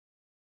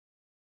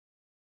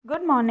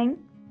Good morning.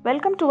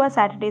 Welcome to our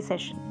Saturday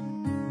session.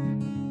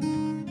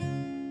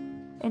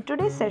 In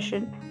today's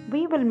session,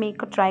 we will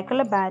make a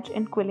tricolor badge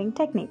in quilling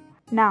technique.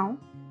 Now,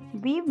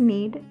 we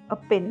need a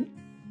pin,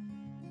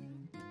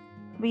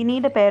 we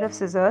need a pair of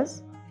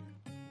scissors,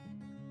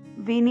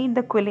 we need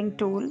the quilling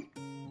tool,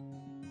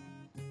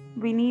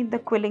 we need the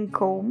quilling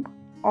comb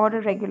or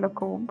a regular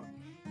comb,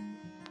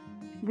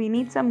 we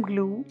need some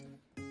glue,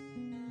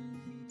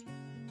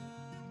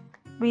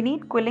 we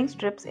need quilling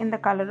strips in the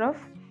color of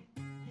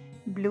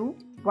blue,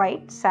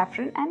 white,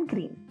 saffron and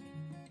green.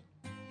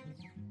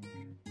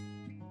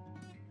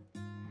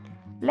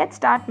 Let's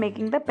start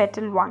making the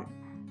petal 1.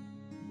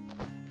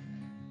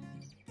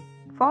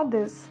 For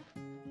this,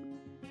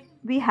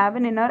 we have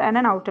an inner and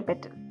an outer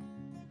petal.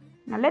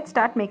 Now let's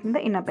start making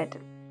the inner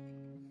petal.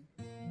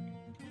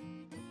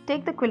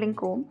 Take the quilling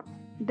comb,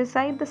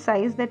 decide the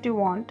size that you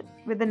want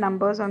with the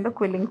numbers on the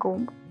quilling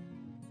comb.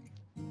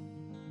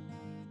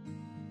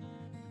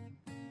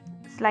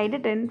 Slide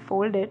it in,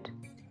 fold it,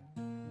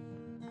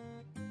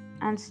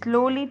 and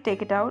slowly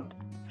take it out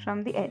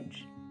from the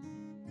edge.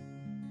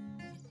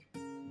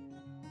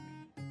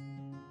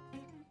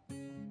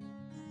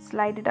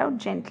 Slide it out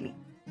gently.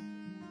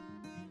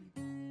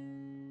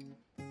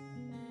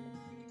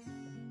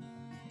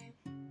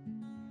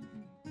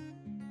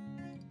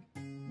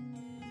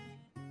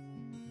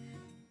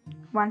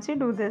 Once you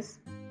do this,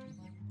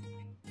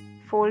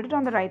 fold it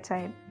on the right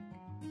side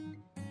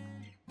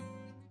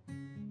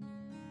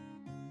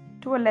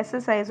to a lesser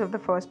size of the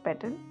first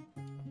petal,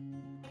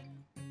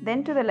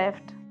 then to the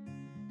left,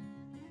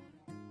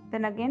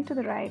 then again to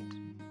the right,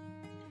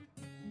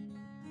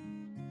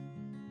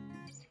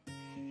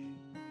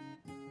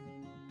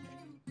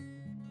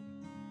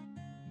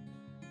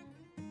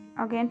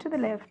 again to the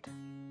left.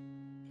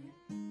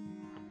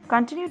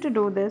 Continue to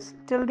do this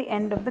till the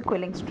end of the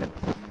quilling strip.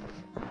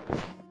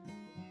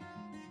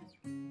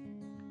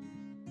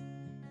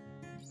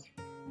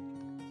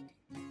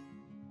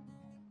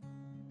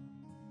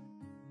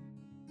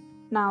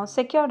 Now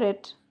secure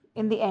it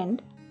in the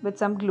end with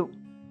some glue.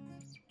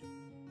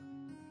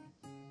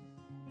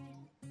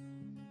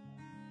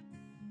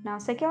 Now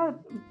secure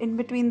in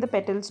between the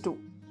petals too,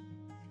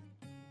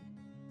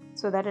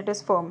 so that it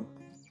is firm.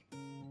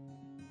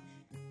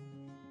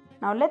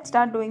 Now let's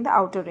start doing the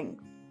outer ring.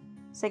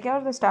 Secure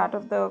the start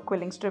of the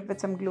quilling strip with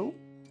some glue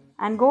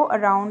and go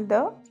around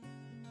the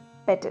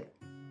petal.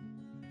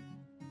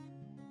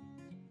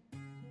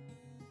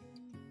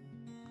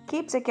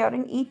 Keep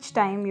securing each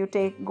time you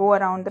go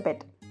around the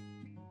petal.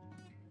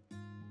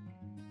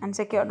 And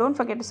don't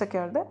forget to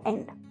secure the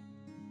end.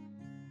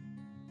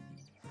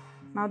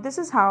 Now this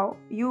is how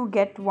you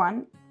get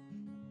one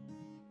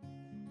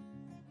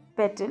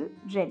petal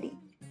ready.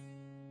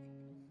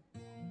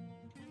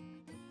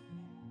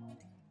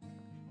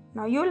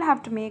 Now you will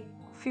have to make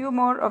few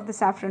more of the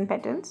saffron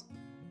petals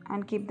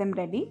and keep them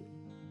ready.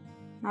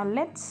 Now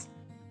let's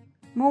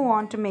move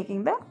on to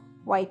making the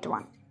white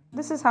one.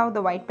 This is how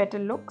the white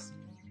petal looks.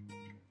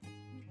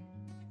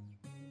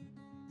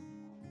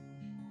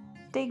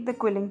 Take the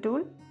quilling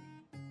tool.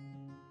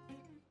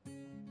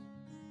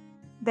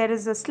 There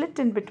is a slit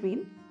in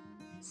between.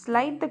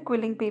 Slide the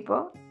quilling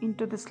paper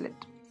into the slit.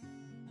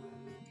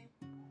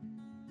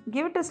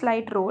 Give it a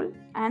slight roll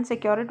and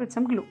secure it with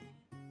some glue.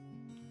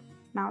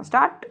 Now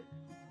start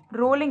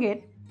rolling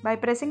it by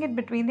pressing it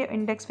between the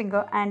index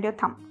finger and your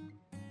thumb.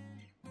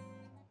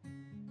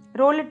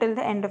 Roll it till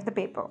the end of the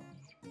paper.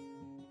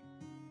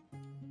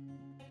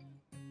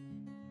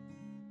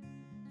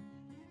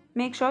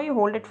 Make sure you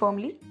hold it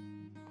firmly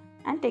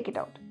and take it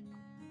out.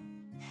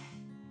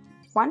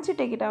 Once you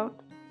take it out,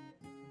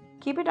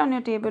 keep it on your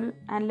table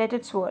and let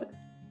it swirl.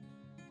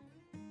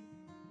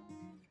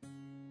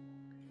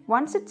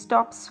 Once it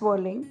stops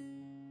swirling,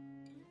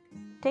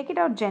 take it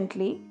out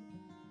gently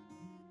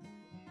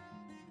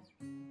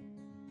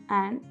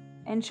and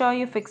ensure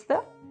you fix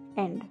the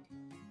end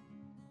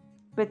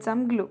with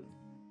some glue.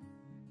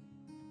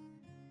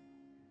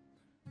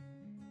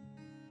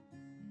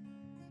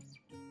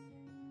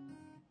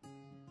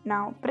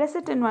 Now press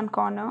it in one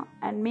corner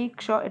and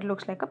make sure it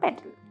looks like a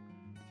petal.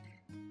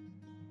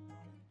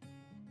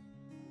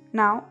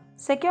 Now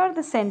secure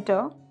the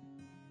center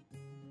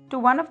to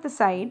one of the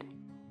side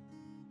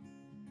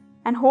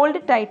and hold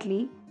it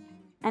tightly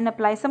and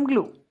apply some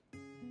glue.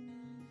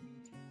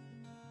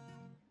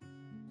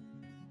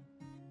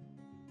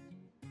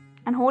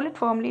 And hold it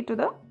firmly to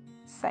the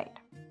side.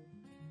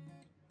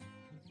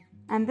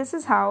 And this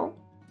is how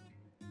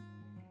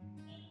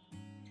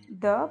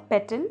the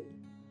petal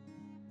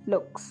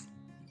looks.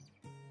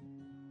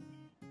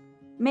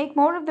 Make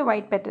more of the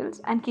white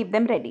petals and keep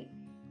them ready.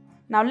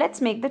 Now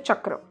let's make the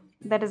chakra,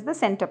 that is the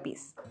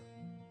centerpiece.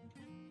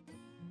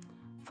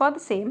 For the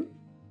same,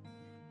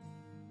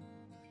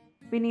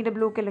 we need a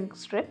blue quilling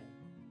strip.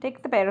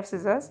 Take the pair of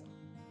scissors,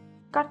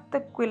 cut the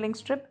quilling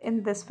strip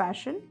in this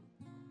fashion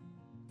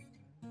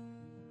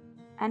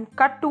and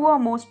cut 2 or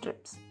more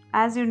strips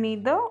as you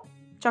need the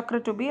chakra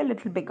to be a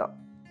little bigger.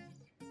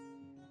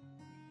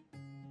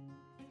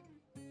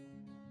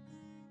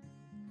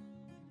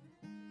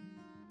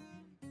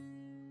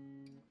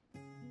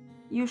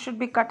 you should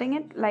be cutting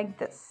it like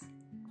this,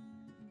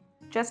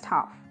 just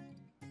half.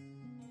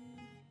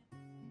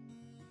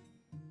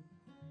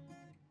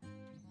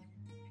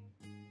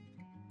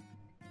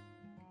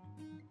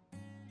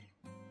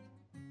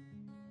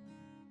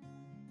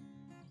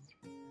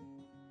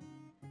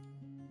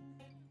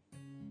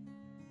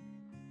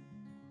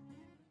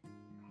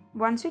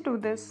 Once you do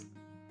this,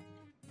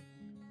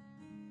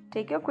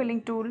 take your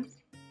quilling tool,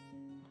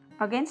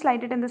 again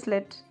slide it in the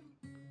slit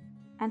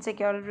and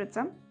secure it with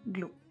some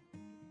glue.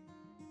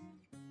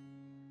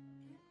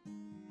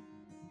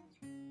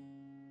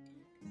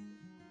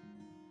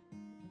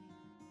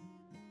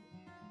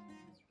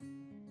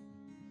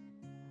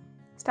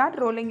 Start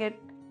rolling it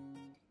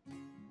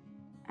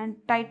and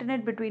tighten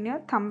it between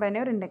your thumb and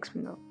your index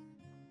finger.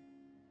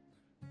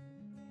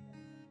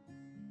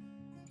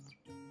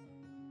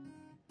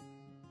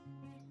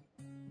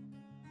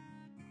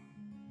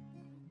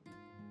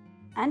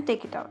 And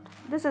take it out.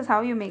 This is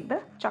how you make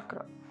the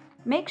chakra.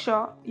 Make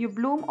sure you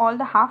bloom all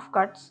the half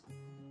cuts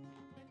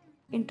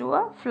into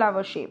a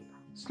flower shape,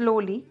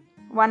 slowly,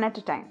 one at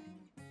a time.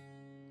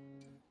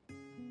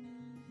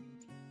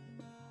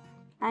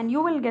 And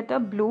you will get a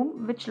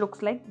bloom which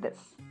looks like this.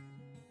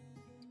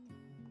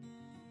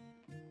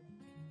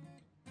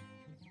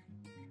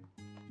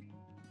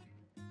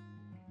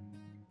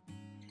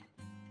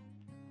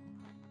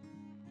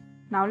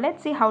 Now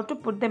let's see how to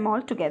put them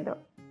all together.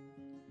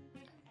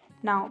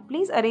 Now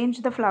please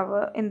arrange the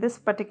flower in this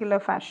particular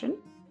fashion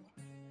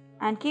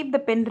and keep the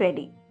pin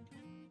ready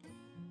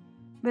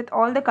with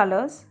all the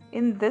colors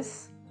in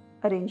this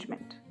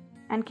arrangement,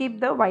 and keep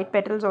the white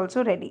petals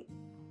also ready.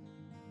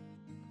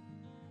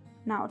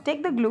 Now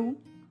take the glue,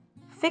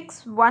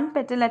 fix one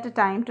petal at a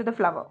time to the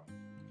flower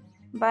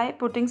by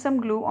putting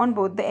some glue on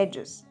both the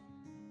edges.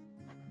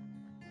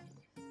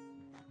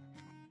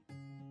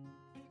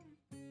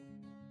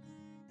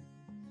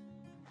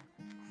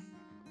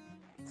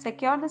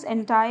 Secure this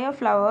entire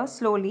flower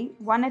slowly,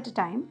 one at a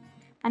time,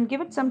 and give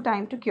it some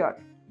time to cure.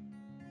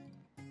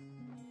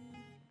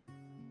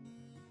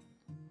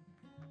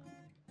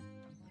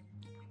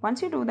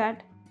 Once you do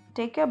that,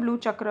 take your blue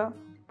chakra,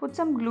 put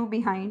some glue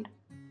behind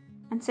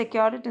and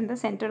secure it in the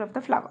center of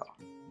the flower.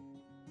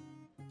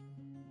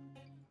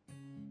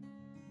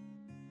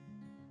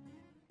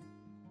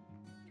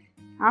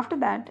 After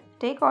that,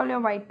 take all your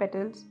white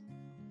petals,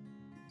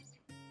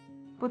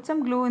 put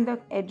some glue in the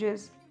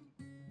edges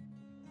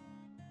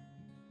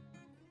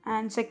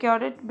and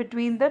secure it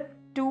between the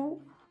two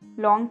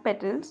long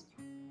petals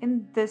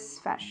in this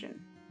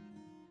fashion.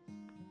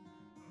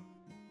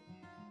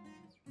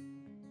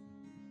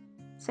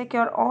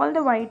 Secure all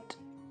the white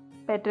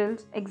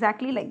petals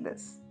exactly like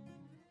this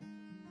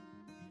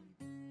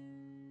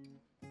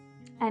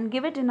and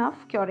give it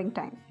enough curing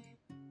time.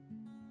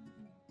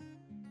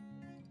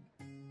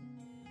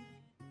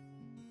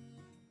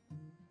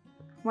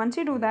 Once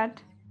you do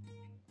that,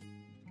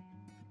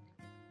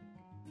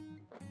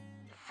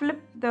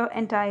 flip the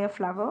entire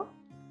flower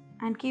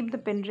and keep the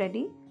pin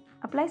ready.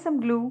 Apply some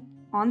glue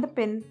on the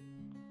pin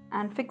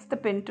and fix the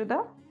pin to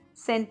the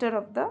center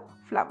of the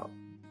flower,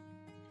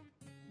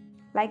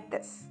 like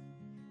this.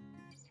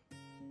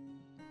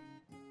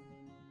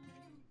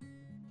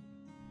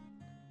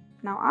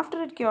 Now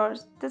after it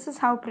cures, this is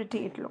how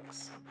pretty it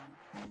looks.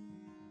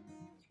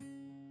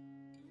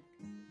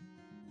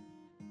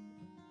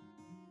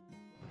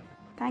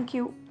 Thank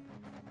you.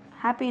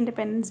 Happy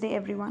Independence Day,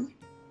 everyone.